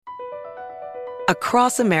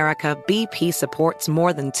Across America, BP supports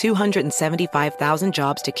more than 275,000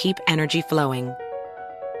 jobs to keep energy flowing.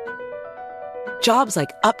 Jobs like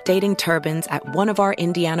updating turbines at one of our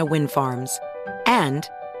Indiana wind farms and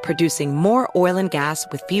producing more oil and gas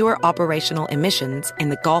with fewer operational emissions in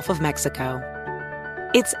the Gulf of Mexico.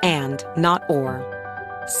 It's and, not or.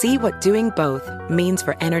 See what doing both means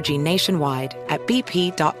for energy nationwide at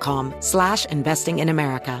bp.com/investing in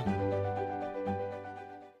America.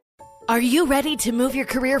 Are you ready to move your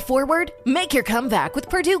career forward? Make your comeback with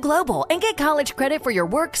Purdue Global and get college credit for your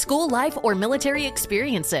work, school, life, or military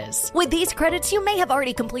experiences. With these credits, you may have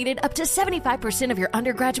already completed up to 75% of your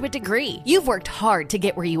undergraduate degree. You've worked hard to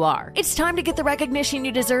get where you are. It's time to get the recognition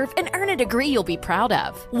you deserve and earn a degree you'll be proud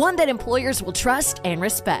of. One that employers will trust and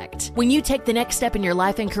respect. When you take the next step in your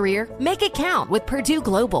life and career, make it count with Purdue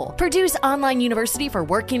Global, Purdue's online university for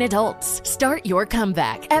working adults. Start your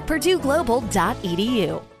comeback at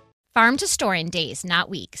purdueglobal.edu. Farm to store in days, not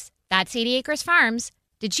weeks. That's 80 Acres Farms.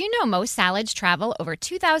 Did you know most salads travel over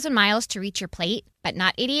 2,000 miles to reach your plate? But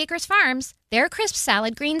not 80 Acres Farms. Their crisp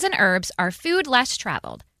salad greens and herbs are food less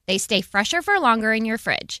traveled. They stay fresher for longer in your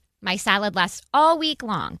fridge. My salad lasts all week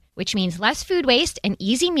long, which means less food waste and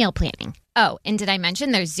easy meal planning. Oh, and did I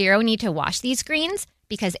mention there's zero need to wash these greens?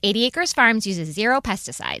 Because 80 Acres Farms uses zero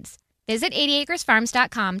pesticides. Visit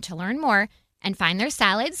 80acresfarms.com to learn more and find their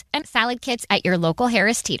salads and salad kits at your local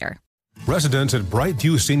Harris Teeter. Residents at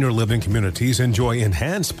Brightview Senior Living Communities enjoy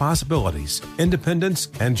enhanced possibilities, independence,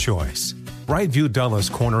 and choice. Brightview Dulles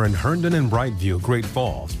Corner in Herndon and Brightview, Great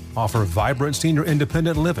Falls, offer vibrant senior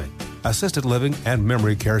independent living, assisted living, and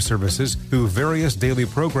memory care services through various daily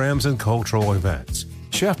programs and cultural events.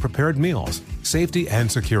 Chef-prepared meals, safety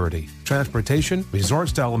and security, transportation,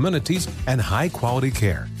 resort-style amenities, and high-quality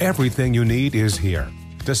care. Everything you need is here.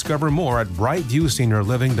 Discover more at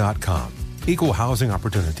brightviewseniorliving.com. Equal housing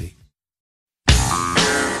opportunity.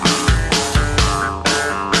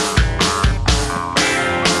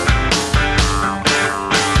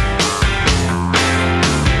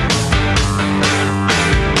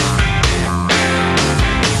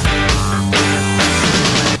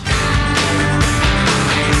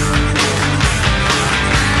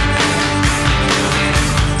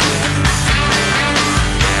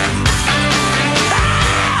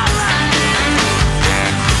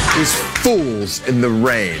 Fools in the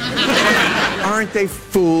rain. Aren't they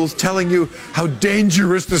fools telling you how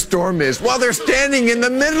dangerous the storm is while they're standing in the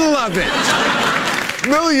middle of it?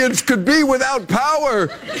 Millions could be without power.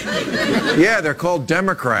 Yeah, they're called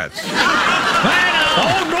Democrats.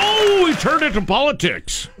 Oh, no, we turned it to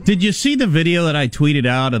politics. Did you see the video that I tweeted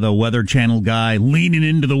out of the Weather Channel guy leaning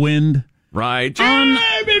into the wind? Right.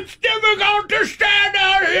 It's difficult to stand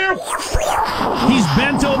out here. He's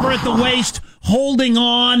bent over at the waist, holding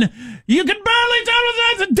on. You can barely tell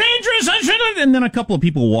that's dangerous. I shouldn't. And then a couple of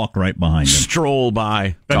people walk right behind him. Stroll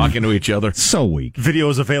by, talking to each other. So weak. Video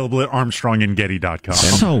is available at armstrongandgetty.com.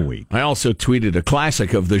 So weak. I also tweeted a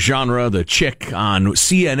classic of the genre, the chick on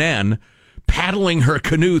CNN paddling her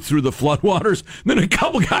canoe through the floodwaters. Then a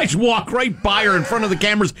couple guys walk right by her in front of the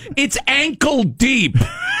cameras. It's ankle deep.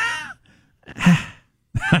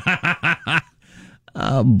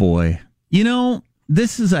 Oh, boy. You know,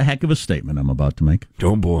 this is a heck of a statement I'm about to make.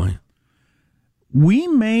 Oh, boy. We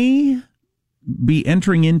may be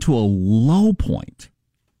entering into a low point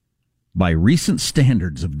by recent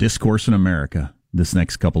standards of discourse in America this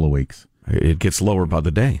next couple of weeks. It gets lower by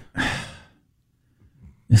the day.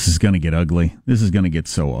 This is going to get ugly. This is going to get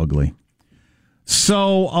so ugly.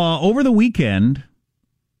 So, over the weekend,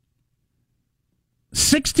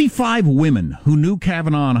 65 women who knew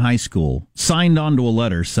Kavanaugh in high school signed on to a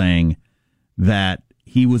letter saying that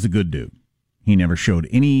he was a good dude. He never showed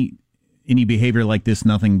any behavior like this,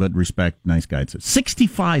 nothing but respect, nice guy.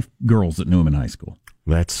 65 girls that knew him in high school.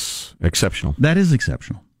 That's exceptional. That is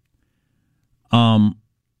exceptional.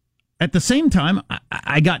 At the same time,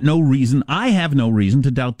 I have no reason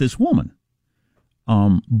to doubt this woman.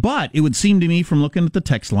 But it would seem to me from looking at the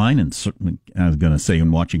text line, and certainly, I was going to say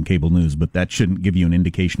in watching cable news, but that shouldn't give you an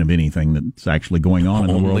indication of anything that's actually going on in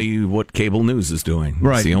the world. Only what cable news is doing.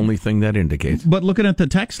 Right. It's the only thing that indicates. But looking at the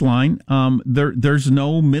text line, there's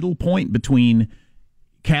no middle point between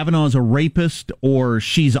Kavanaugh's a rapist or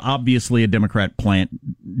she's obviously a Democrat plant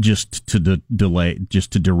just to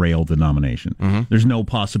derail the nomination. Mm-hmm. There's no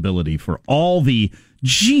possibility for all the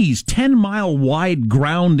 10-mile wide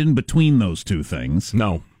ground in between those two things.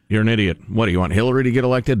 No, you're an idiot. What do you want, Hillary to get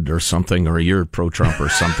elected or something, or you're pro-Trump or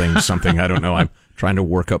something? I don't know. trying to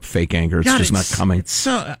work up fake anger. It's just not coming.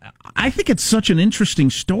 I think it's such an interesting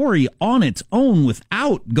story on its own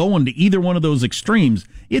without going to either one of those extremes.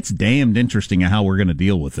 It's damned interesting how we're going to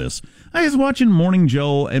deal with this. I was watching Morning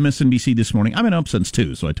Joe, MSNBC this morning. I've been up since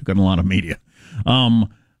 2, so I took on a lot of media. I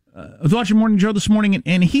was watching Morning Joe this morning,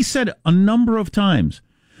 and he said a number of times,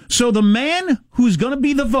 so the man who's going to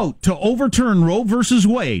be the vote to overturn Roe versus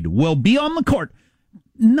Wade will be on the court.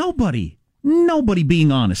 Nobody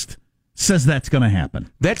being honest says that's going to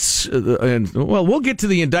happen. That's, we'll get to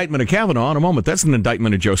the indictment of Kavanaugh in a moment. That's an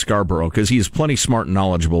indictment of Joe Scarborough, because he is plenty smart and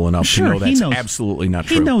knowledgeable enough to know that's absolutely not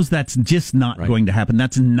true. He knows that's just not going to happen.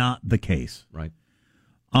 That's not the case. Right.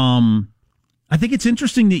 I think it's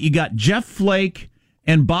interesting that you got Jeff Flake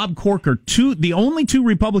and Bob Corker, the only 2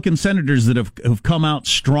 Republican senators that have come out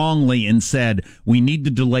strongly and said, we need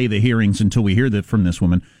to delay the hearings until we hear that from this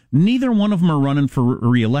woman. Neither one of them are running for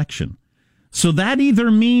re-election. So that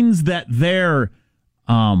either means that they're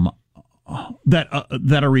that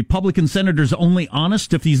a Republican senator's only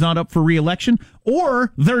honest if he's not up for re-election,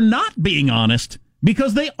 or they're not being honest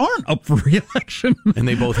because they aren't up for re-election. And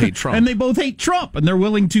they both hate Trump. And they're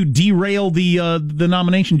willing to derail the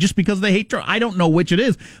nomination just because they hate Trump. I don't know which it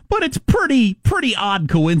is, but it's pretty odd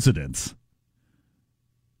coincidence.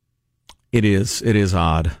 It is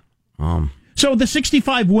odd. So the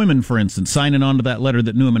 65 women, for instance, signing on to that letter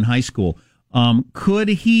that knew him in high school, could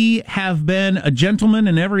he have been a gentleman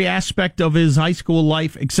in every aspect of his high school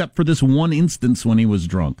life except for this one instance when he was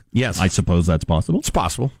drunk? Yes. I suppose that's possible. It's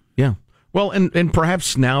possible, yeah. Well, and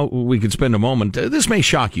perhaps now we could spend a moment. This may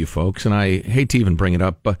shock you folks, and I hate to even bring it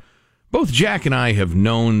up, but both Jack and I have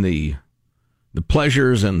known the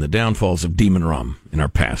pleasures and the downfalls of demon rum in our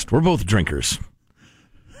past. We're both drinkers.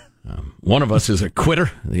 One of us is a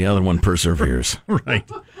quitter, the other one perseveres. Right.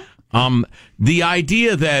 The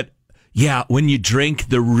idea that, when you drink,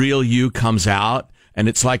 the real you comes out, and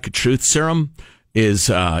it's like a truth serum, is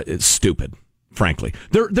stupid, frankly.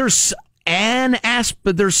 There's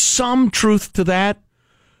some truth to that,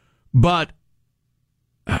 but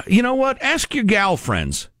you know what? Ask your gal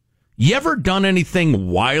friends. You ever done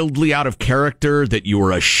anything wildly out of character that you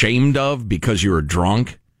were ashamed of because you were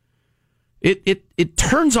drunk? It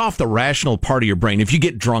turns off the rational part of your brain if you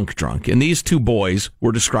get drunk. And these 2 boys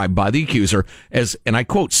were described by the accuser as, and I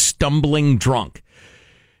quote, stumbling drunk.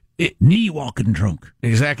 Knee-walking drunk.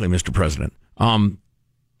 Exactly, Mr. President.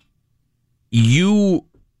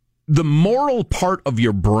 The moral part of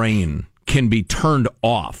your brain can be turned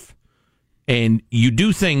off, and you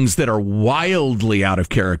do things that are wildly out of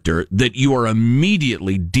character that you are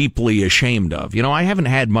immediately deeply ashamed of. I haven't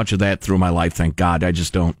had much of that through my life, thank God. I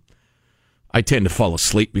just don't. I tend to fall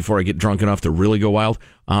asleep before I get drunk enough to really go wild.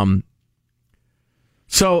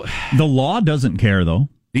 So the law doesn't care, though.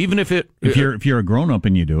 Even if you're a grown up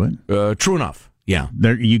and you do it, true enough. Yeah,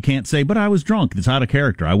 you can't say, "But I was drunk." It's out of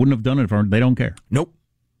character. I wouldn't have done it if they don't care. Nope.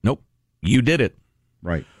 You did it.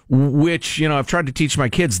 Right. Which, I've tried to teach my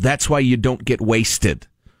kids, that's why you don't get wasted.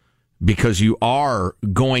 Because you are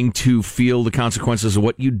going to feel the consequences of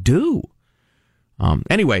what you do.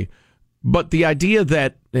 Anyway, but the idea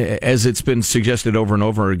that, as it's been suggested over and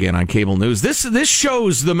over again on cable news, this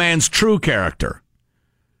shows the man's true character.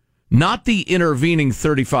 Not the intervening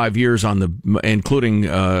 35 years including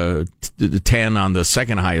 10 on the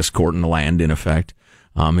second highest court in the land, in effect.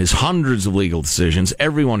 His hundreds of legal decisions,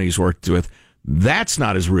 everyone he's worked with, that's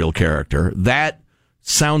not his real character. That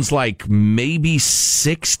sounds like maybe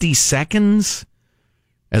 60 seconds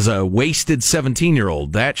as a wasted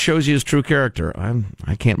 17-year-old. That shows you his true character.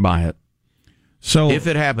 I can't buy it. So if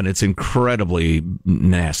it happened, it's incredibly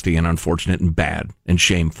nasty and unfortunate and bad and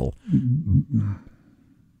shameful.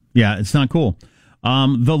 Yeah, it's not cool.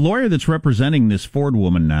 The lawyer that's representing this Ford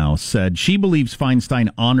woman now said she believes Feinstein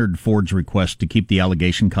honored Ford's request to keep the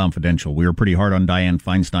allegation confidential. We were pretty hard on Dianne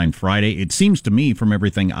Feinstein Friday. It seems to me, from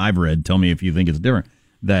everything I've read, tell me if you think it's different,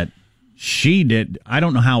 that she did. I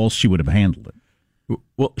don't know how else she would have handled it.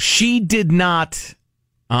 Well, she did not.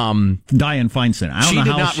 Dianne Feinstein. I don't know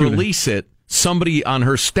how she did not release it. Somebody on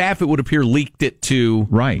her staff, it would appear, leaked it to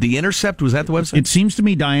The Intercept. Was that the website? It seems to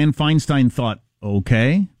me Dianne Feinstein thought,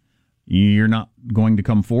 okay, you're not going to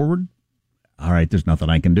come forward? All right, there's nothing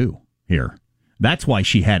I can do here. That's why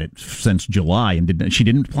she had it since July, and she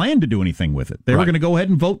didn't plan to do anything with it. They were going to go ahead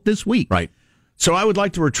and vote this week. Right. So I would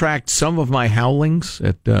like to retract some of my howlings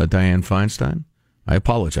at Dianne Feinstein. I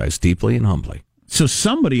apologize deeply and humbly. So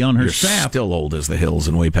somebody on her You're staff, still old as the hills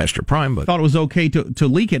and way past your prime, but thought it was okay to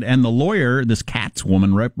leak it. And the lawyer, this Katz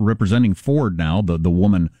woman representing Ford now, the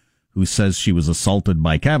woman who says she was assaulted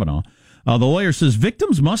by Kavanaugh, The lawyer says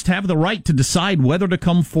victims must have the right to decide whether to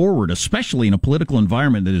come forward, especially in a political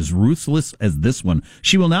environment that is ruthless as this one.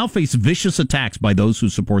 She will now face vicious attacks by those who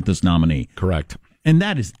support this nominee. Correct. And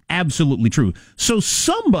that is absolutely true. So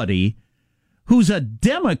somebody who's a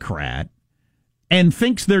Democrat and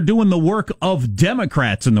thinks they're doing the work of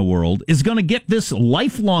Democrats in the world is going to get this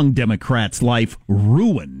lifelong Democrat's life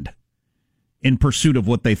ruined in pursuit of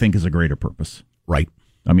what they think is a greater purpose. Right.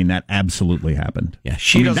 I mean, that absolutely happened. Yeah,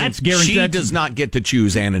 she guaranteed. does not get to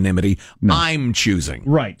choose anonymity. No. I'm choosing.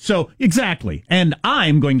 Right. So, exactly. And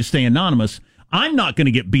I'm going to stay anonymous. I'm not going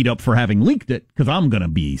to get beat up for having leaked it because I'm going to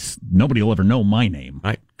be, nobody will ever know my name.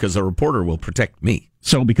 Right. Because a reporter will protect me.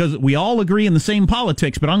 So, because we all agree in the same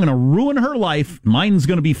politics, but I'm going to ruin her life, mine's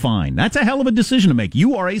going to be fine. That's a hell of a decision to make.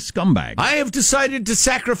 You are a scumbag. I have decided to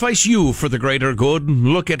sacrifice you for the greater good.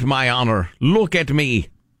 Look at my honor. Look at me.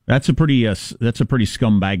 That's a pretty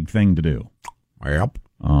scumbag thing to do. Yep.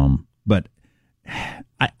 But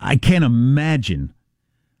I can't imagine.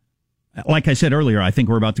 Like I said earlier, I think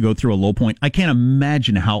we're about to go through a low point. I can't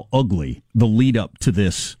imagine how ugly the lead up to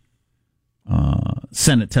this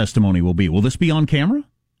Senate testimony will be. Will this be on camera?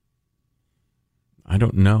 I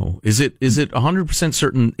don't know. Is it 100%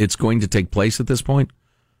 certain it's going to take place at this point?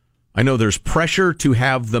 I know there's pressure to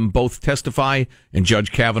have them both testify, and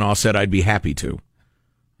Judge Kavanaugh said I'd be happy to.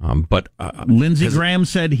 But Lindsey Graham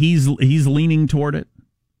said he's leaning toward it.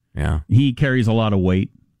 Yeah, he carries a lot of weight.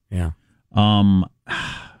 Yeah.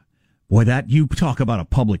 Boy, that you talk about a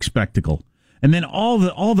public spectacle, and then all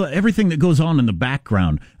the everything that goes on in the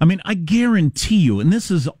background. I mean, I guarantee you, and this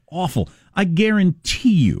is awful. I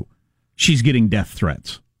guarantee you, she's getting death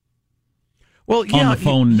threats. Well, yeah, on the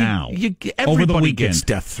phone now. Over the weekend, gets gets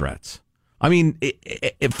death threats. I mean,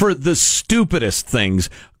 for the stupidest things,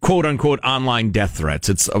 quote unquote, online death threats.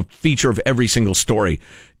 It's a feature of every single story.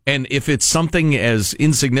 And if it's something as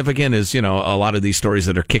insignificant as, a lot of these stories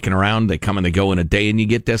that are kicking around, they come and they go in a day and you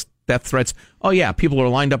get death threats. Oh, yeah, people are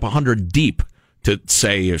lined up 100 deep to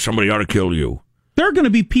say somebody ought to kill you. There are going to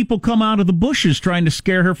be people come out of the bushes trying to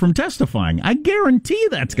scare her from testifying. I guarantee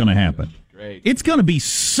that's going to happen. Great. It's going to be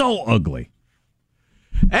so ugly.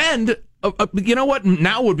 And you know what?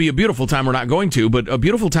 Now would be a beautiful time. We're not going to, but a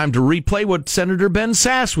beautiful time to replay what Senator Ben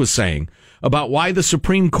Sasse was saying about why the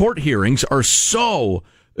Supreme Court hearings are so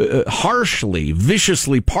harshly,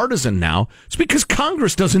 viciously partisan now. It's because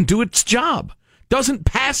Congress doesn't do its job. Doesn't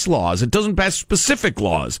pass laws. It doesn't pass specific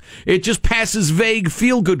laws. It just passes vague,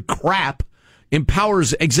 feel-good crap.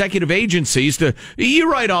 Empowers executive agencies to, you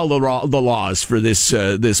write all the laws for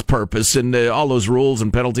this purpose and all those rules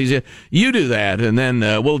and penalties. You do that, and then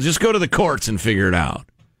we'll just go to the courts and figure it out.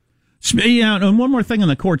 Yeah, and one more thing on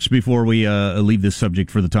the courts before we leave this subject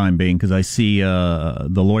for the time being, because I see the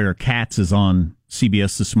lawyer Katz is on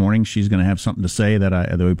CBS this morning. She's going to have something to say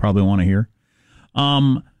that we probably want to hear.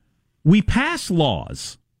 We pass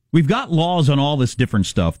laws. We've got laws on all this different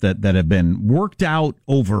stuff that have been worked out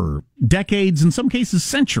over decades, in some cases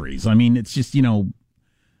centuries. I mean, it's just,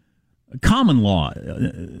 common law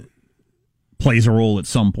plays a role at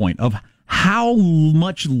some point of how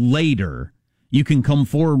much later you can come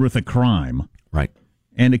forward with a crime. Right.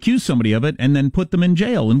 And accuse somebody of it and then put them in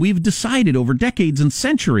jail. And we've decided over decades and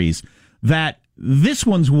centuries that this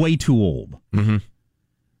one's way too old. Mm-hmm.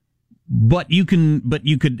 But you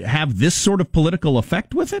could have this sort of political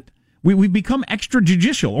effect with it. We've become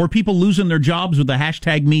extrajudicial, or people losing their jobs with the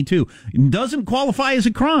hashtag Me Too. It doesn't qualify as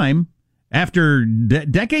a crime. After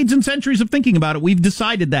decades and centuries of thinking about it, we've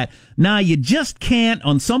decided that you just can't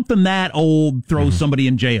on something that old throw somebody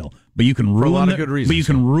in jail. But you can ruin of good reasons. But you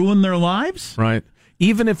can ruin their lives, right?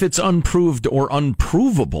 Even if it's unproved or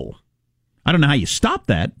unprovable. I don't know how you stop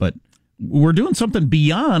that, but we're doing something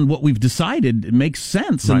beyond what we've decided. It makes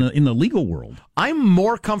sense in the legal world. I'm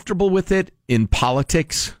more comfortable with it in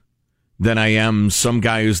politics than I am some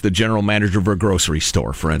guy who's the general manager of a grocery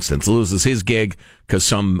store, for instance, loses his gig because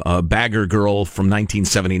some bagger girl from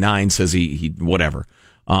 1979 says he whatever.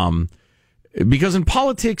 Because in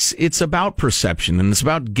politics, it's about perception, and it's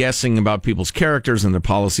about guessing about people's characters and their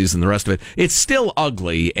policies and the rest of it. It's still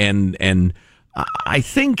ugly, and I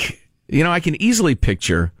think, I can easily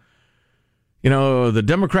picture, the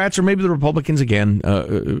Democrats or maybe the Republicans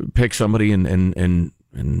again pick somebody and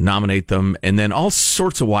nominate them, and then all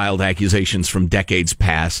sorts of wild accusations from decades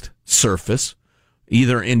past surface,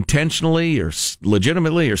 either intentionally or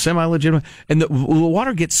legitimately or semi-legitimate, and the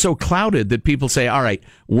water gets so clouded that people say, all right,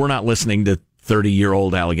 we're not listening to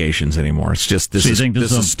 30-year-old allegations anymore. It's just, this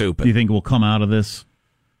is stupid. Do you think we'll come out of this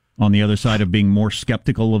on the other side of being more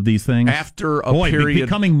skeptical of these things? After a period...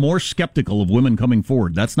 becoming more skeptical of women coming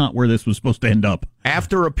forward. That's not where this was supposed to end up.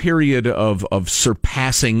 After a period of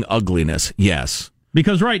surpassing ugliness, yes.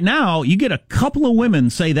 Because right now, you get a couple of women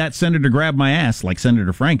say that senator grabbed my ass, like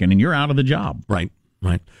Senator Franken, and you're out of the job. Right.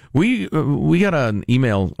 We got an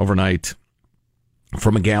email overnight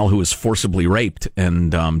from a gal who was forcibly raped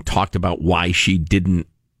and talked about why she didn't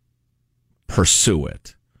pursue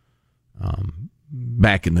it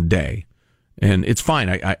back in the day. And it's fine.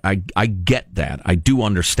 I get that. I do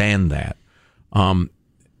understand that. And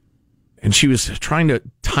she was trying to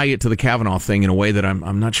tie it to the Kavanaugh thing in a way that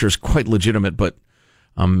I'm not sure is quite legitimate, but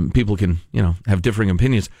people can, have differing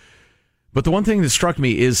opinions. But the one thing that struck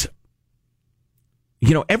me is,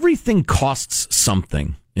 everything costs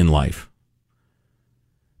something in life.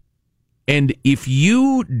 And if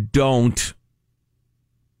you don't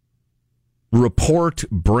report,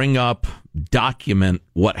 bring up, document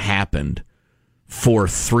what happened for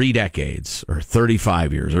 3 decades or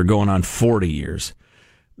 35 years or going on 40 years,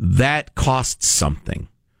 that costs something.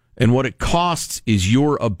 And what it costs is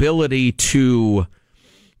your ability to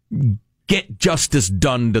get justice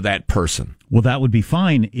done to that person. Well, that would be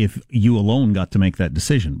fine if you alone got to make that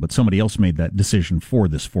decision, but somebody else made that decision for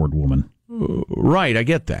this Ford woman. Right, I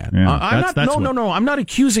get that. Yeah, I'm not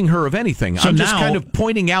accusing her of anything. So I'm just kind of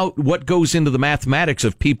pointing out what goes into the mathematics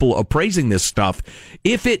of people appraising this stuff.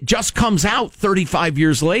 If it just comes out 35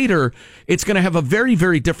 years later, it's going to have a very,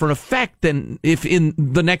 very different effect than if in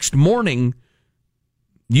the next morning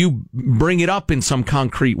you bring it up in some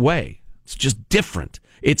concrete way. It's just different.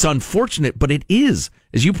 It's unfortunate, but it is.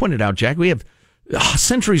 As you pointed out, Jack, we have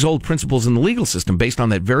centuries-old principles in the legal system based on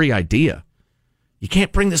that very idea. You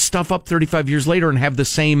can't bring this stuff up 35 years later and have the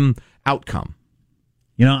same outcome.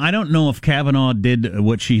 I don't know if Kavanaugh did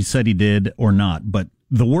what she said he did or not, but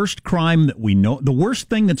the worst crime that we know, the worst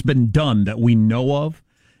thing that's been done that we know of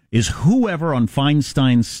is whoever on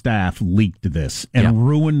Feinstein's staff leaked this and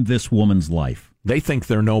ruined this woman's life. They think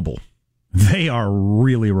they're noble. They are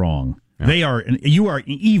really wrong. Yeah. You are an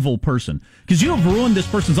evil person because you have ruined this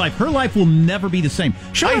person's life. Her life will never be the same.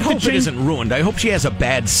 I hope it isn't ruined. I hope she has a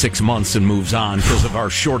bad 6 months and moves on because of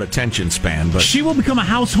our short attention span. But she will become a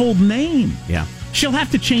household name. Yeah, she'll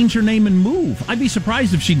have to change her name and move. I'd be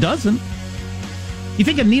surprised if she doesn't. You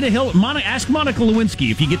think Anita Hill? Ask Monica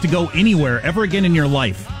Lewinsky if you get to go anywhere ever again in your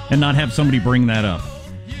life and not have somebody bring that up.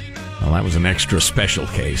 Well, that was an extra special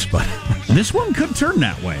case, but this one could turn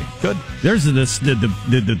that way. Good. There's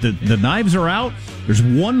the knives are out. There's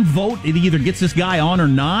one vote. It either gets this guy on or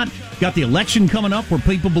not. Got the election coming up where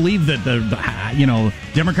people believe that the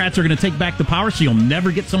Democrats are going to take back the power, so you'll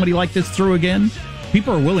never get somebody like this through again.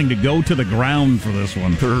 People are willing to go to the ground for this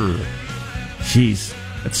one. Jeez,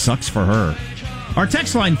 it sucks for her. Our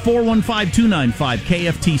text line,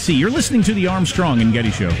 415-295-KFTC. You're listening to the Armstrong and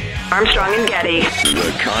Getty Show. Armstrong and Getty.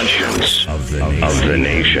 The conscience of the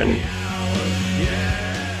nation.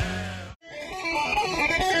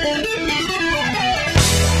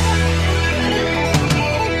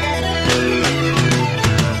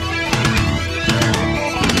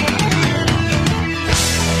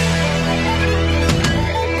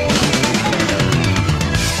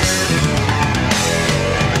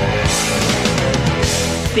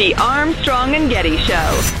 The Armstrong and Getty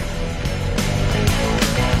Show.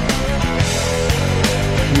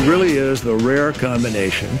 He really is the rare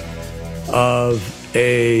combination of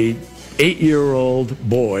a 8-year-old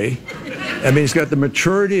boy. I mean, he's got the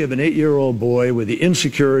maturity of an 8-year-old boy with the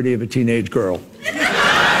insecurity of a teenage girl.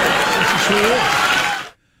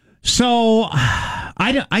 So,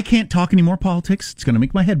 I can't talk any more politics. It's going to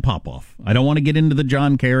make my head pop off. I don't want to get into the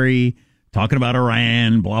John Kerry talking about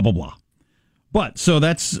Iran, blah, blah, blah. But, so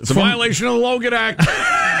it's a violation of the Logan Act.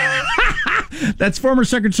 That's former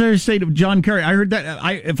Secretary of State of John Kerry. I heard that.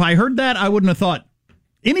 If I heard that, I wouldn't have thought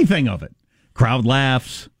anything of it. Crowd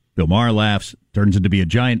laughs. Bill Maher laughs. Turns into be a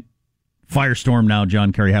giant firestorm now.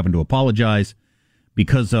 John Kerry having to apologize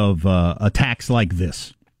because of attacks like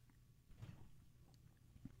this.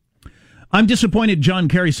 I'm disappointed John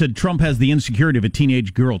Kerry said Trump has the insecurity of a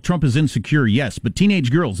teenage girl. Trump is insecure, yes, but teenage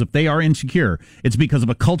girls, if they are insecure, it's because of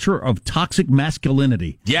a culture of toxic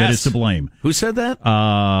masculinity that is to blame. Who said that?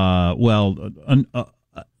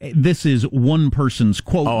 This is one person's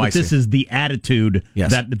quote, but this is the attitude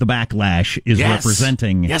that the backlash is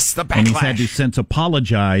representing. Yes, the backlash. And he's had to since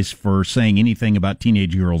apologize for saying anything about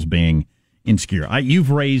teenage girls being insecure. You've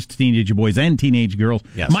raised teenage boys and teenage girls.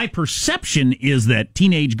 Yes. My perception is that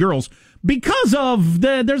teenage girls, because of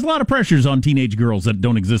there's a lot of pressures on teenage girls that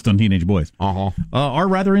don't exist on teenage boys, are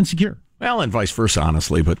rather insecure. Well, and vice versa,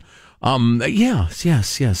 honestly. But Yes.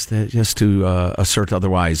 Just to assert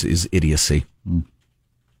otherwise is idiocy.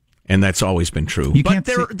 And that's always been true. But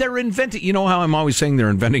they're inventing, you know how I'm always saying they're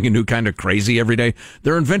inventing a new kind of crazy every day?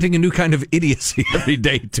 They're inventing a new kind of idiocy every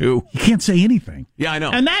day, too. You can't say anything. Yeah, I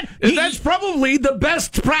know. And that's probably the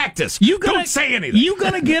best practice. Don't say anything. You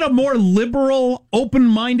going to get a more liberal,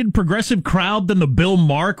 open-minded, progressive crowd than the Bill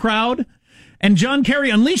Maher crowd? And John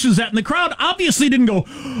Kerry unleashes that, and the crowd obviously didn't go,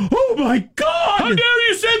 "Oh my God! How dare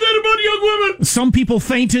you say that about young women?" Some people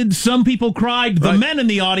fainted, some people cried. The men in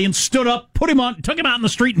the audience stood up, took him out in the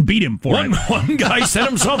street, and beat him for it. One guy set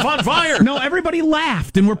himself on fire. No, everybody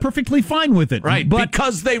laughed, and were perfectly fine with it. Right,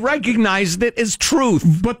 because they recognized it as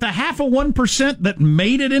truth. But the 0.5% that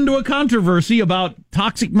made it into a controversy about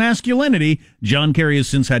toxic masculinity, John Kerry has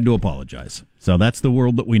since had to apologize. So that's the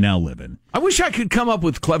world that we now live in. I wish I could come up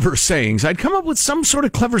with clever sayings. I'd come up with some sort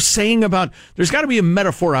of clever saying about, there's got to be a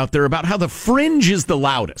metaphor out there about how the fringe is the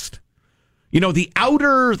loudest. You know, the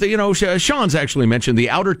outer, Sean's actually mentioned the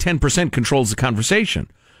outer 10% controls the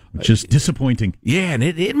conversation. Which is disappointing. Yeah, and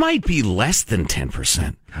it might be less than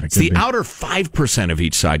 10%. It's the outer 5% of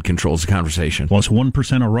each side controls the conversation. Plus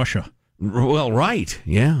 1% of Russia. Well, right,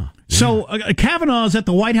 yeah. So Kavanaugh's at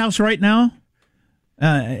the White House right now.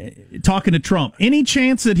 Talking to Trump. Any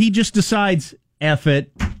chance that he just decides, F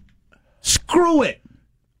it, screw it,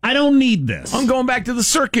 I don't need this? I'm going back to the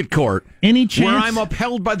circuit court. Any chance? Where I'm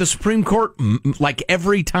upheld by the Supreme Court like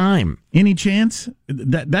every time. Any chance?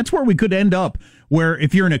 That's where we could end up, where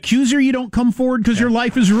if you're an accuser, you don't come forward because your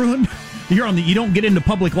life is ruined. You don't get into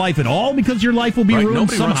public life at all because your life will be ruined.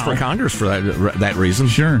 Nobody somehow. runs for Congress for that reason.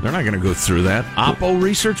 Sure. They're not going to go through that. Oppo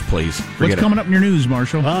research, please. What's coming up in your news,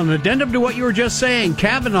 Marshall? Well, an addendum to what you were just saying.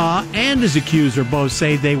 Kavanaugh and his accuser both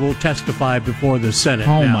say they will testify before the Senate.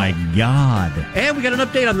 Oh, now. my God. And we got an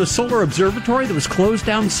update on the Solar Observatory that was closed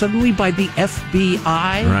down suddenly by the FBI.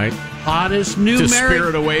 Right. Hottest new to marriage.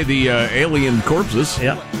 spirit away the alien corpses.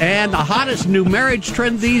 Yep. And the hottest new marriage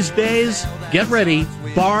trend these days, get ready,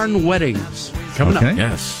 barn weddings. Coming up.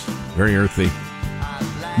 Yes. Very earthy.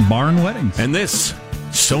 Barn weddings. And this,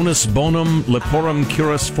 sonus bonum leporum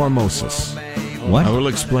curus formosus. What? I will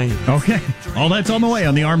explain. Okay. All that's on the way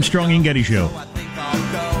on the Armstrong and Getty Show.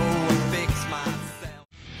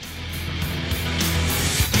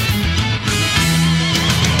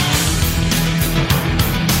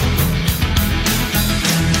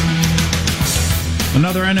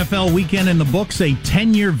 Another NFL weekend in the books. A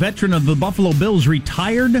 10-year veteran of the Buffalo Bills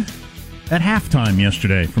retired at halftime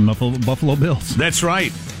yesterday from the Buffalo Bills. That's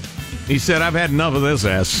right. He said, I've had enough of this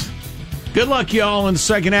ass. Good luck, y'all, in the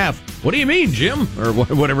second half. What do you mean, Jim? Or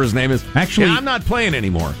whatever his name is. Actually, I'm not playing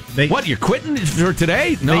anymore. What, you're quitting for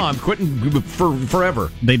today? No, I'm quitting for forever.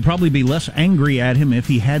 They'd probably be less angry at him if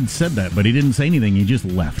he had said that, but he didn't say anything. He just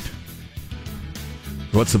left.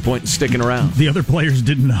 What's the point in sticking around? The other players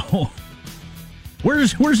didn't know.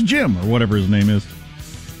 Where's Jim, or whatever his name is?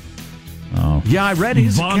 Oh, yeah, I read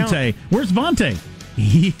his Vontae. account. Where's Vontae?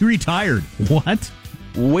 He retired. What?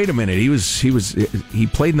 Wait a minute. He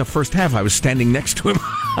played in the first half. I was standing next to him.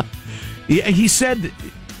 He said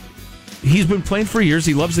he's been playing for years.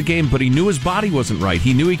 He loves the game, but he knew his body wasn't right.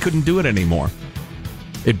 He knew he couldn't do it anymore.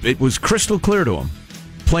 It was crystal clear to him,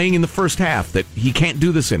 playing in the first half, that he can't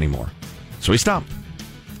do this anymore. So he stopped.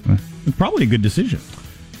 Probably a good decision.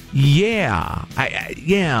 Yeah,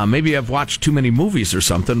 maybe I've watched too many movies or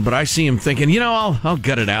something, but I see him thinking, I'll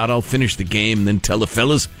gut it out, I'll finish the game, and then tell the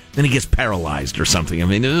fellas, then he gets paralyzed or something. I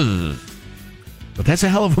mean, ugh. But that's a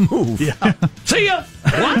hell of a move. Yeah. See ya!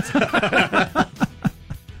 What?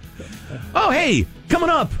 Oh, hey, coming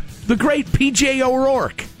up, the great P.J.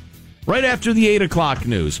 O'Rourke, right after the 8 o'clock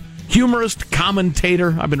news. Humorist,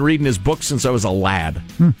 commentator, I've been reading his book since I was a lad.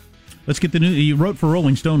 Let's get the news. You wrote for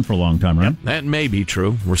Rolling Stone for a long time, right? That may be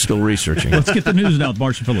true. We're still researching. Let's get the news now with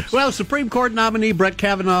Marshall Phillips. Well, Supreme Court nominee Brett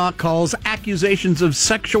Kavanaugh calls accusations of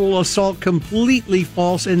sexual assault completely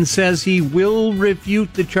false and says he will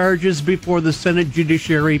refute the charges before the Senate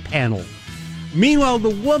Judiciary panel. Meanwhile, the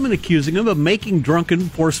woman accusing him of making drunken,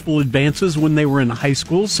 forceful advances when they were in high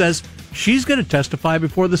school says she's going to testify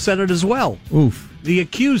before the Senate as well. Oof. The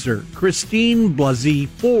accuser, Christine Blasey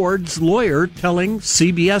Ford's lawyer, telling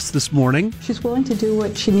CBS this morning, she's willing to do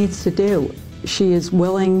what she needs to do. She is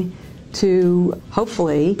willing to,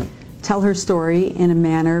 hopefully, tell her story in a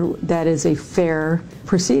manner that is a fair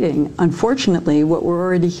proceeding. Unfortunately, what we're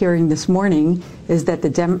already hearing this morning is that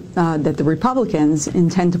the Republicans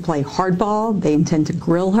intend to play hardball. They intend to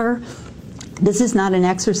grill her. This is not an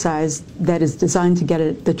exercise that is designed to get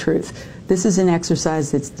at the truth. This is an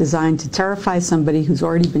exercise that's designed to terrify somebody who's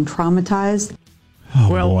already been traumatized. Oh,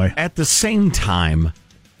 well, boy. At the same time,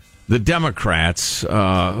 the Democrats,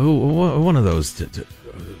 one of those,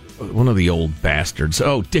 one of the old bastards.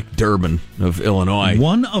 Oh, Dick Durbin of Illinois.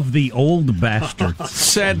 One of the old bastards.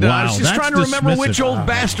 Said, wow, I was just trying to remember which old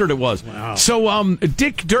bastard it was. Wow. So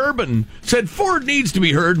Dick Durbin said Ford needs to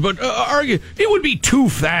be heard, but argue it would be too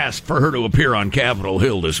fast for her to appear on Capitol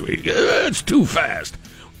Hill this week. It's too fast.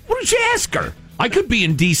 What did you ask her? I could be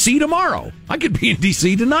in D.C. tomorrow. I could be in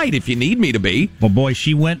D.C. tonight if you need me to be. Well, boy,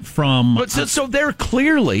 she went from... But so they're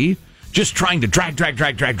clearly just trying to drag,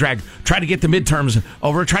 try to get the midterms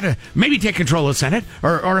over, try to maybe take control of the Senate,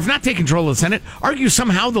 or if not take control of the Senate, argue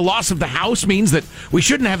somehow the loss of the House means that we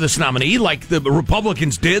shouldn't have this nominee like the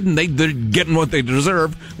Republicans did, and they're getting what they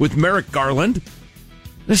deserve with Merrick Garland.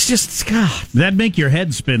 It's just, God. That'd make your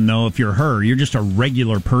head spin, though, if you're her. You're just a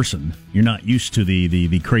regular person. You're not used to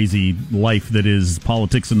the crazy life that is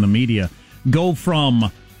politics and the media. Go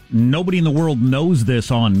from nobody in the world knows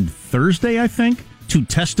this on Thursday, I think, to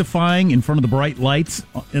testifying in front of the bright lights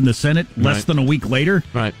in the Senate less than a week later.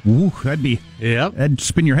 Right. Ooh, that'd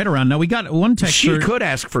spin your head around. Now, we got one texter. She could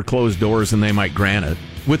ask for closed doors and they might grant it,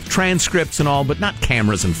 with transcripts and all, but not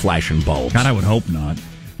cameras and flashing bulbs. God, I would hope not.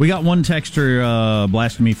 We got one texter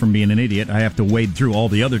blasting me from being an idiot. I have to wade through all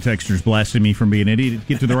the other texters blasting me from being an idiot to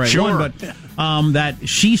get to the right one. But that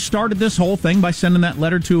she started this whole thing by sending that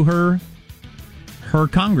letter to her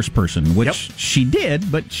congressperson, which she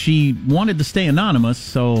did, but she wanted to stay anonymous,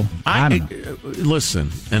 so I don't know. Listen,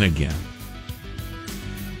 and again,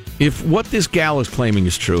 if what this gal is claiming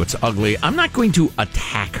is true, it's ugly, I'm not going to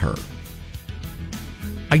attack her.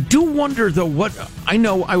 I do wonder, though, what... I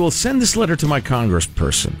know I will send this letter to my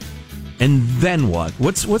congressperson, and then what?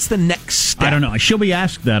 What's the next step? I don't know. She'll be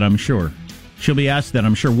asked that, I'm sure.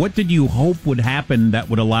 What did you hope would happen that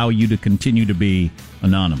would allow you to continue to be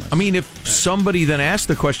anonymous? I mean, if somebody then asked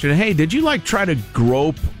the question, hey, did you, try to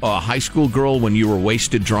grope a high school girl when you were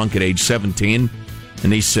wasted drunk at age 17?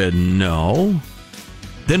 And he said no.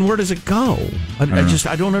 Then where does it go? I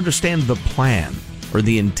don't understand the plan or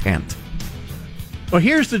the intent. Well,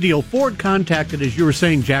 here's the deal. Ford contacted, as you were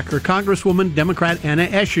saying, Jack, her Congresswoman, Democrat Anna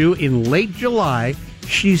Eshoo, in late July.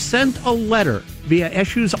 She sent a letter via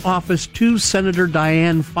Eshoo's office to Senator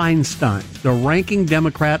Dianne Feinstein, the ranking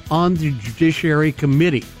Democrat on the Judiciary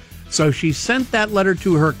Committee. So she sent that letter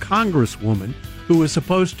to her Congresswoman, who was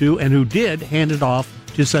supposed to, and who did, hand it off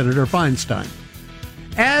to Senator Feinstein.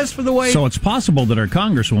 As for the way... So it's possible that her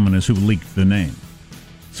Congresswoman is who leaked the name.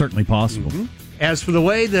 Certainly possible. Mm-hmm. As for the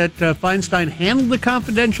way that Feinstein handled the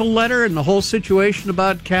confidential letter and the whole situation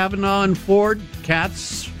about Kavanaugh and Ford,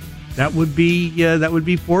 Katz, that would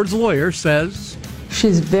be Ford's lawyer, says...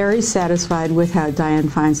 She's very satisfied with how Dianne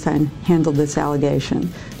Feinstein handled this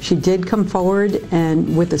allegation. She did come forward,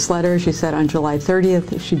 and with this letter, she said on July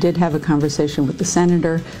 30th, she did have a conversation with the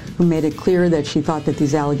senator who made it clear that she thought that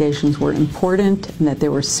these allegations were important and that they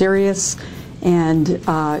were serious, and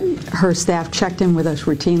her staff checked in with us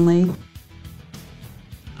routinely.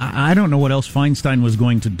 I don't know what else Feinstein was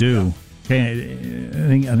going to do.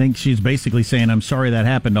 Okay, I think she's basically saying, I'm sorry that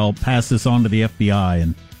happened. I'll pass this on to the FBI,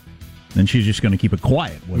 and then she's just going to keep it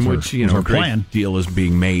quiet. Which, her a plan. Great deal is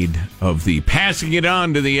being made of the passing it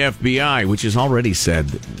on to the FBI, which has already said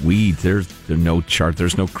that there's no chart,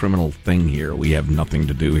 there's no criminal thing here. We have nothing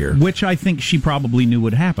to do here. Which I think she probably knew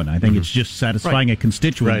would happen. I think it's just satisfying a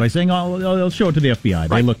constituent by saying, oh, they'll show it to the FBI.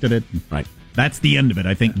 They looked at it. Right. That's the end of it.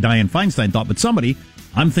 I think Dianne Feinstein thought, but somebody,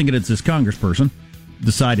 I'm thinking it's this congressperson,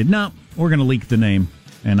 decided, no, we're going to leak the name,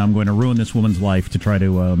 and I'm going to ruin this woman's life to try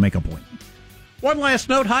to make a point. One last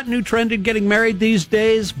note, hot new trend in getting married these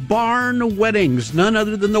days, barn weddings. None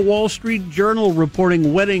other than the Wall Street Journal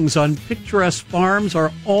reporting weddings on picturesque farms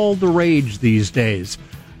are all the rage these days.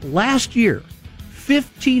 Last year,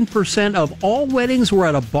 15% of all weddings were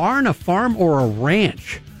at a barn, a farm, or a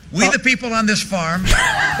ranch. We the people on this farm.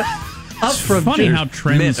 Up from funny how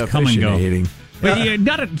trends come and go. But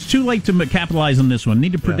it's too late to capitalize on this one.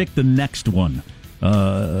 Need to predict the next one.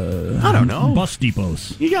 I don't know. Bus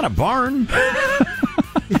depots. You got a barn.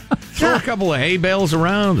 Throw a couple of hay bales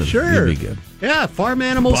around. And sure. You'll be good. Yeah, farm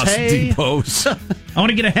animals, Bus hay. depots. I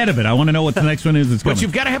want to get ahead of it. I want to know what the next one is that's coming. But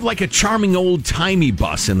you've got to have like a charming old-timey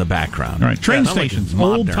bus in the background. All right, train stations.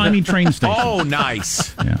 Old-timey train stations. Oh,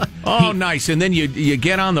 nice. Nice. And then you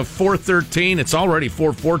get on the 413. It's already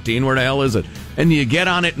 414. Where the hell is it? And you get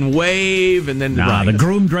on it and wave, and then... the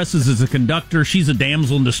groom dresses as a conductor. She's a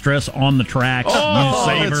damsel in distress on the tracks. Oh, you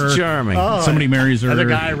save that's her. charming. Somebody marries her. Another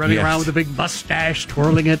guy running around with a big mustache,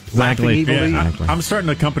 twirling it, laughing evilly. Yeah, I'm starting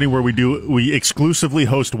a company where we exclusively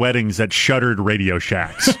host weddings at shuttered Radio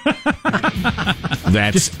Shacks.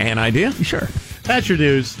 That's an idea? Sure. That's your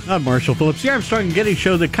news. I'm Marshall Phillips, the Armstrong and Getty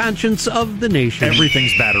Show, the conscience of the nation.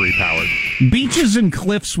 Everything's battery powered. Beaches and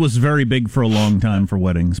cliffs was very big for a long time for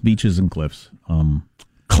weddings. Beaches and cliffs.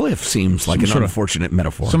 Cliff seems like an unfortunate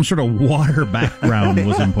metaphor. Some sort of water background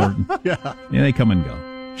was important. Yeah, they come and go.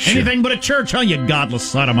 Sure. Anything but a church, huh, you godless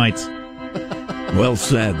sodomites? Well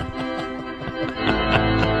said.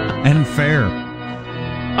 And fair.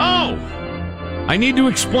 Oh! I need to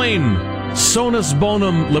explain sonus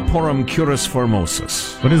bonum leporum curis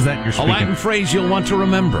formosus. What is that you're speaking? A Latin phrase you'll want to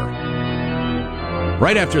remember.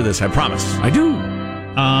 Right after this, I promise. I do.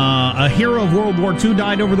 A hero of World War II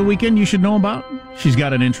died over the weekend you should know about. She's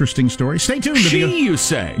got an interesting story. Stay tuned. You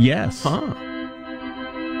say? Yes. Huh.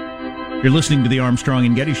 You're listening to the Armstrong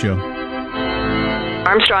and Getty Show.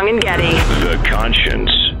 Armstrong and Getty. The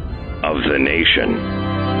conscience of the nation.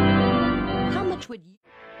 How much would you...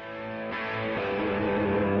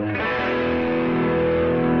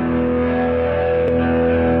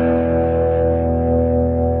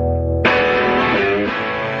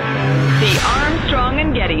 The Armstrong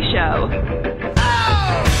and Getty Show.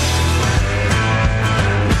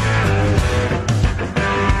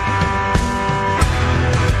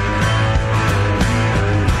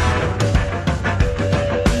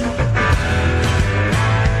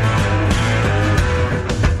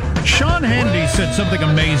 Sean Hannity said something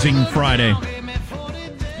amazing Friday.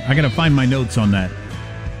 I got to find my notes on that.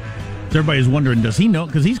 Everybody's wondering, does he know?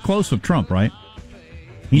 Because he's close with Trump, right?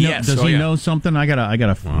 Yes. Does he know something? I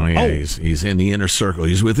gotta. Oh, yeah, he's in the inner circle.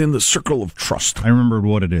 He's within the circle of trust. I remembered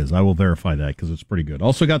what it is. I will verify that because it's pretty good.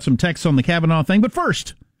 Also got some texts on the Kavanaugh thing, but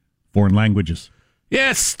first, foreign languages.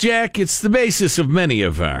 Yes, Jack, it's the basis of many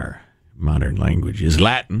of our modern languages.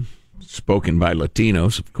 Latin, spoken by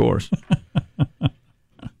Latinos, of course.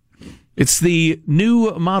 It's the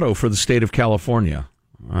new motto for the state of California.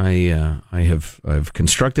 I've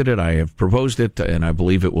constructed it, I have proposed it, and I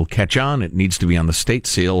believe it will catch on. It needs to be on the state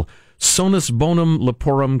seal. Sonus bonum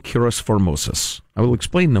leporum curis formosus. I will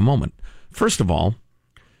explain in a moment. First of all,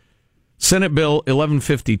 Senate Bill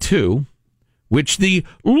 1152, which the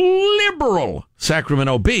liberal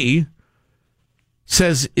Sacramento Bee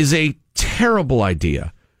says is a terrible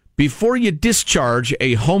idea. Before you discharge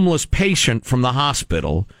a homeless patient from the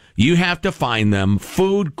hospital, you have to find them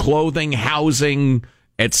food, clothing, housing,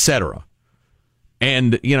 etc.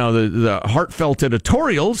 And, you know, the heartfelt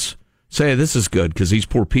editorials say this is good because these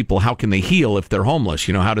poor people, how can they heal if they're homeless?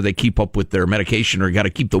 You know, how do they keep up with their medication or got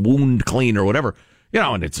to keep the wound clean or whatever? You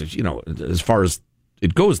know, and it's, you know, as far as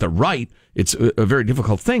it goes, they're right. It's a very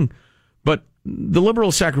difficult thing. But the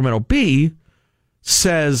liberal Sacramento Bee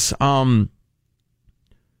says the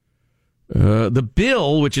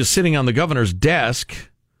bill, which is sitting on the governor's desk,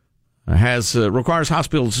 requires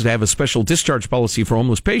hospitals to have a special discharge policy for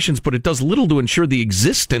homeless patients, but it does little to ensure the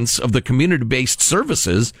existence of the community-based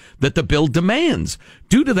services that the bill demands.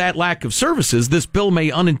 Due to that lack of services, this bill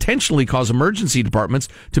may unintentionally cause emergency departments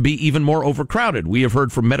to be even more overcrowded. We have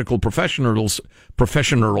heard from medical professionals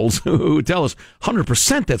who tell us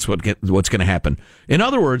 100% that's what's going to happen. In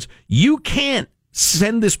other words, you can't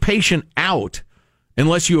send this patient out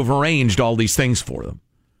unless you have arranged all these things for them.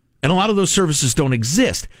 And a lot of those services don't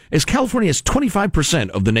exist, as California has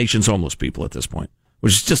 25% of the nation's homeless people at this point,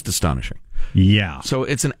 which is just astonishing. Yeah. So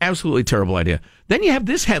it's an absolutely terrible idea. Then you have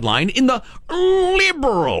this headline in the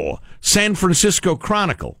liberal San Francisco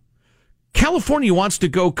Chronicle. California wants to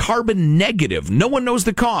go carbon negative. No one knows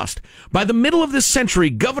the cost. By the middle of this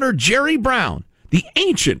century, Governor Jerry Brown, the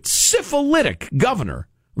ancient syphilitic governor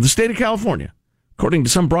of the state of California, according to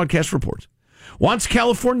some broadcast reports, wants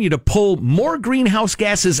California to pull more greenhouse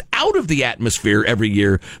gases out of the atmosphere every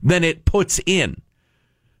year than it puts in.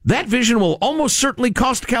 That vision will almost certainly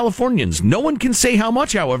cost Californians. No one can say how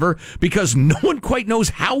much, however, because no one quite knows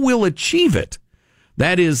how we'll achieve it.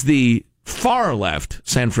 That is the far left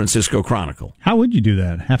San Francisco Chronicle. How would you do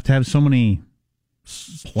that? Have to have so many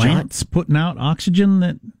plants putting out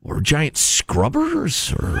oxygen or giant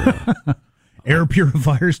scrubbers or air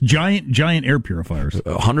purifiers, giant air purifiers.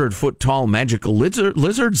 100-foot tall magical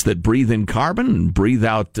lizards that breathe in carbon and breathe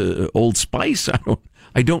out Old Spice.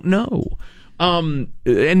 I don't know. And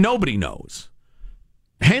nobody knows.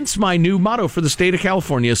 Hence my new motto for the state of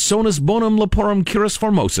California, Sonus bonum leporum curis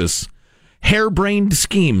formosus, harebrained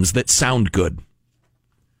schemes that sound good.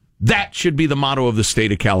 That should be the motto of the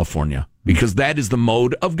state of California, because that is the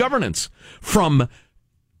mode of governance. From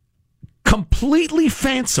completely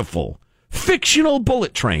fanciful, fictional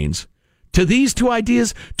bullet trains to these two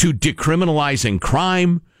ideas, to decriminalizing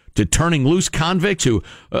crime, to turning loose convicts who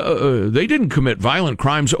they didn't commit violent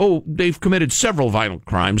crimes. Oh, they've committed several violent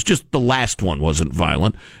crimes. Just the last one wasn't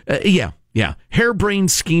violent. Yeah, Yeah,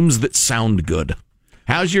 harebrained schemes that sound good.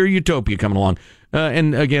 How's your utopia coming along?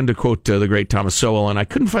 And again, to quote the great Thomas Sowell, and I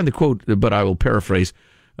couldn't find the quote, but I will paraphrase.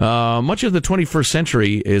 Much of the 21st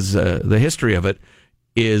century is the history of it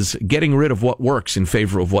is getting rid of what works in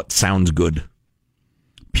favor of what sounds good.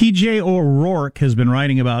 P.J. O'Rourke has been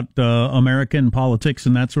writing about American politics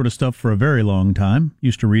and that sort of stuff for a very long time.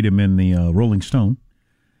 Used to read him in the Rolling Stone.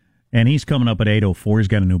 And he's coming up at 8:04. He's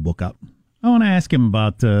got a new book out. I want to ask him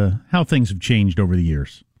about how things have changed over the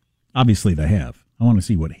years. Obviously, they have. I want to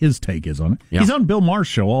see what his take is on it. Yeah. He's on Bill Maher's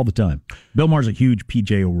show all the time. Bill Maher's a huge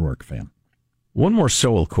P.J. O'Rourke fan. One more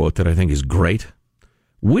Sowell quote that I think is great.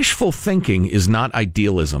 Wishful thinking is not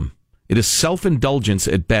idealism. It is self-indulgence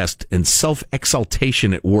at best and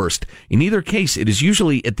self-exaltation at worst. In either case, it is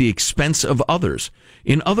usually at the expense of others.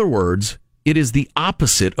 In other words, it is the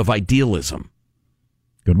opposite of idealism.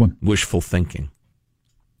 Good one. Wishful thinking.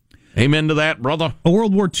 Amen to that, brother. A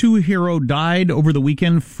World War II hero died over the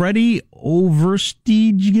weekend. Freddie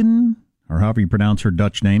Overstegen, or however you pronounce her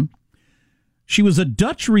Dutch name. She was a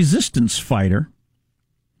Dutch resistance fighter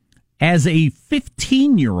as a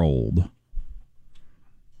 15-year-old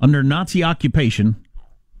under Nazi occupation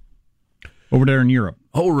over there in Europe.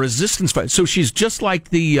 Oh, resistance fight. So she's just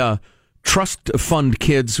like the trust fund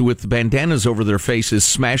kids with bandanas over their faces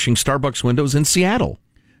smashing Starbucks windows in Seattle.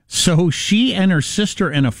 So she and her sister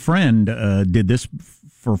and a friend did this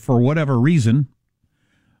for whatever reason.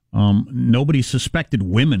 Nobody suspected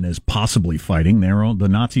women as possibly fighting. The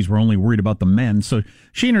Nazis were only worried about the men. So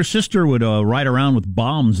she and her sister would ride around with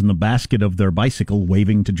bombs in the basket of their bicycle,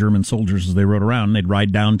 waving to German soldiers as they rode around. They'd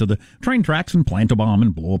ride down to the train tracks and plant a bomb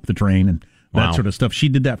and blow up the train and that sort of stuff. She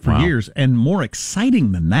did that for years. And more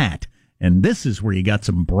exciting than that, and this is where you got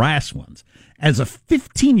some brass ones, as a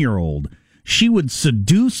 15-year-old, she would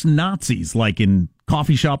seduce Nazis, like in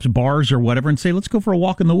coffee shops, bars, or whatever, and say, let's go for a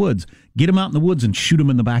walk in the woods. Get them out in the woods and shoot them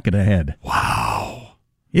in the back of the head. Wow.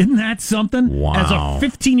 Isn't that something? Wow. As a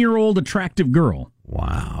 15-year-old attractive girl.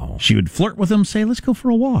 Wow. She would flirt with them, say, let's go for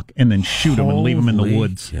a walk, and then shoot them and leave them in the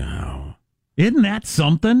woods. Cow. Isn't that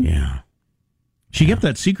something? Yeah. She kept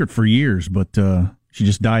that secret for years, but she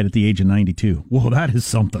just died at the age of 92. Whoa, that is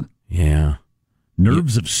something. Yeah.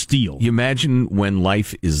 Nerves of steel. You imagine when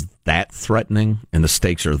life is that threatening and the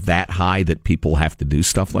stakes are that high that people have to do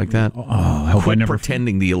stuff like that? Oh, I hope I never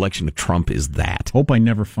pretending the election of Trump is that. Hope I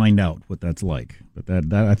never find out what that's like. But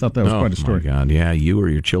that I thought that was quite a story. Oh, my God. Yeah, you or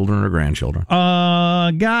your children or grandchildren.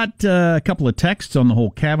 Got a couple of texts on the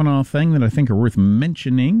whole Kavanaugh thing that I think are worth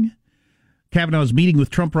mentioning. Kavanaugh's meeting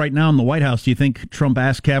with Trump right now in the White House. Do you think Trump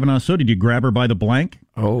asked Kavanaugh, so did you grab her by the blank?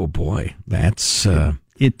 Oh, boy. That's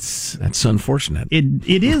unfortunate.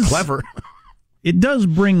 It is clever. It does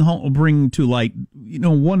bring to light,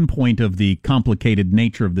 one point of the complicated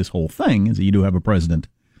nature of this whole thing is that you do have a president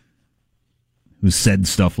who said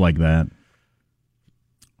stuff like that.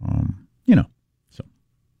 So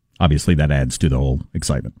obviously that adds to the whole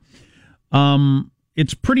excitement.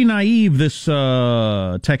 It's pretty naive, this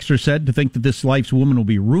texter said, to think that this life's woman will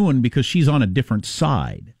be ruined because she's on a different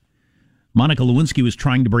side. Monica Lewinsky was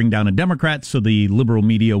trying to bring down a Democrat, so the liberal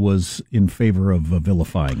media was in favor of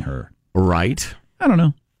vilifying her. Right. I don't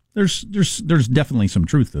know. There's definitely some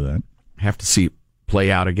truth to that. Have to see it play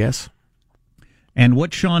out, I guess. And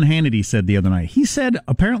what Sean Hannity said the other night, he said,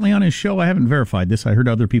 apparently on his show, I haven't verified this, I heard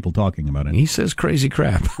other people talking about it. He says crazy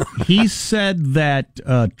crap. He said that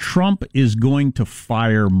Trump is going to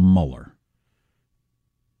fire Mueller.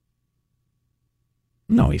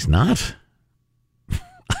 No, he's not.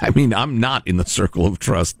 I mean, I'm not in the circle of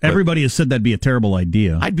trust. Everybody has said that'd be a terrible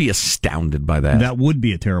idea. I'd be astounded by that. That would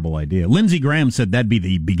be a terrible idea. Lindsey Graham said that'd be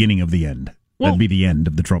the beginning of the end. That'd be the end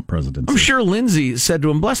of the Trump presidency. I'm sure Lindsey said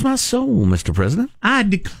to him, bless my soul, Mr. President. I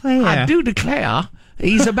do declare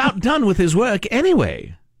he's about done with his work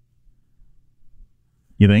anyway.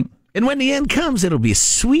 You think? And when the end comes, it'll be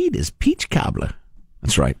sweet as peach cobbler.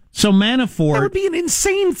 That's right. So Manafort... That would be an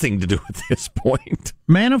insane thing to do at this point.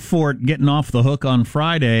 Manafort getting off the hook on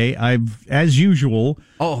Friday, as usual...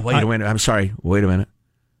 Oh, wait a minute. I'm sorry. Wait a minute.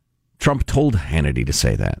 Trump told Hannity to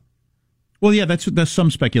say that. Well, yeah, that's some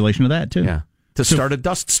speculation of that, too. Yeah. To start a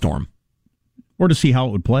dust storm. Or to see how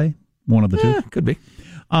it would play. One of the two. Could be.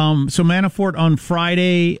 So Manafort on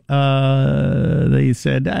Friday, they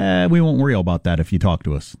said, we won't worry about that if you talk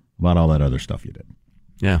to us about all that other stuff you did.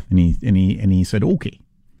 Yeah. And he said, okay.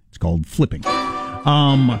 It's called flipping.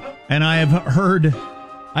 And I've heard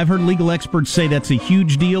legal experts say that's a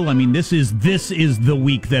huge deal. I mean, this is the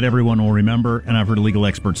week that everyone will remember, and I've heard legal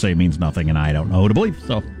experts say it means nothing, and I don't know who to believe.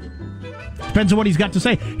 So depends on what he's got to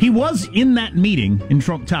say. He was in that meeting in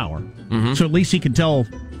Trump Tower, so at least he could tell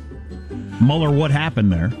Mueller what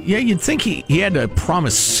happened there. Yeah, you'd think he had to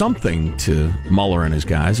promise something to Mueller and his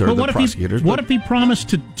guys, or the prosecutors. What if he promised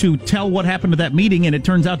to tell what happened at that meeting and it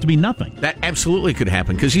turns out to be nothing? That absolutely could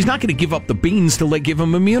happen, because he's not going to give up the beans till they give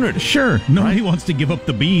him immunity. Sure. Nobody wants to give up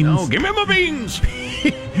the beans. No, give me my beans.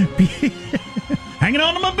 Hanging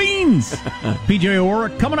on to my beans. PJ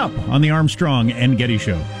O'Rourke coming up on the Armstrong and Getty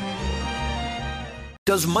Show.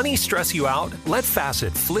 Does money stress you out? Let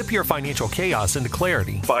Facet flip your financial chaos into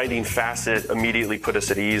clarity. Finding Facet immediately put us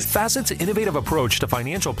at ease. Facet's innovative approach to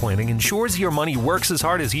financial planning ensures your money works as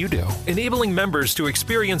hard as you do, enabling members to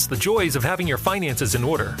experience the joys of having your finances in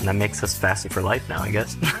order. And that makes us Facet for life now, I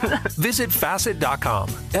guess. Visit Facet.com,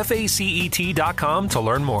 FACET.com to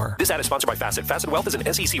learn more. This ad is sponsored by Facet. Facet Wealth is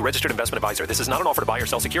an SEC registered investment advisor. This is not an offer to buy or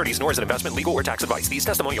sell securities, nor is it investment, legal, or tax advice. These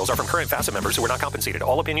testimonials are from current Facet members who are not compensated.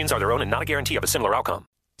 All opinions are their own and not a guarantee of a similar outcome.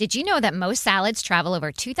 Did you know that most salads travel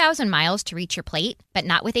over 2,000 miles to reach your plate? But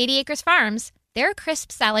not with 80 Acres Farms. Their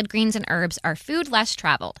crisp salad greens and herbs are food less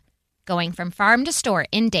traveled, going from farm to store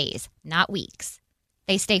in days, not weeks.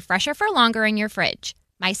 They stay fresher for longer in your fridge.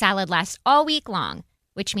 My salad lasts all week long,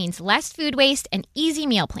 which means less food waste and easy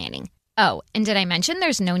meal planning. Oh, and did I mention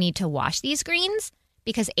there's no need to wash these greens?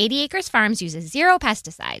 Because 80 Acres Farms uses 0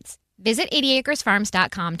 pesticides. Visit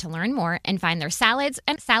 80acresfarms.com to learn more and find their salads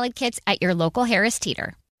and salad kits at your local Harris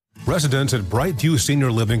Teeter. Residents at Brightview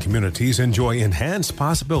Senior Living Communities enjoy enhanced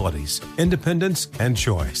possibilities, independence, and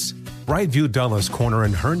choice. Brightview Dulles Corner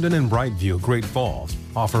in Herndon and Brightview, Great Falls,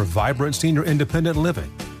 offer vibrant senior independent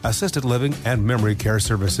living, assisted living, and memory care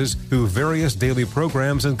services through various daily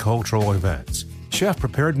programs and cultural events.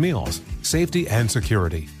 Chef-prepared meals, safety and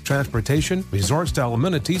security, transportation, resort-style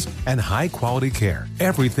amenities, and high-quality care.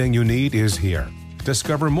 Everything you need is here.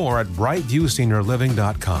 Discover more at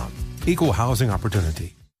brightviewseniorliving.com. Equal housing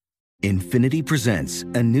opportunity. Infiniti presents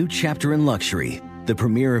a new chapter in luxury, the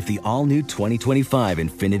premiere of the all-new 2025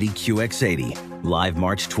 Infiniti QX80, live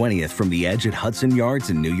March 20th from the Edge at Hudson Yards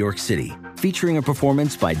in New York City, featuring a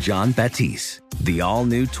performance by John Batiste. The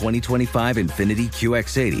all-new 2025 Infiniti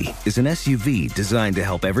QX80 is an SUV designed to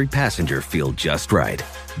help every passenger feel just right.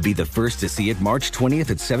 Be the first to see it March 20th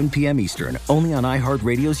at 7 p.m. Eastern, only on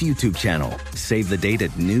iHeartRadio's YouTube channel. Save the date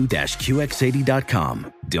at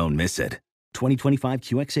new-QX80.com. Don't miss it. 2025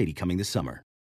 QX80 coming this summer.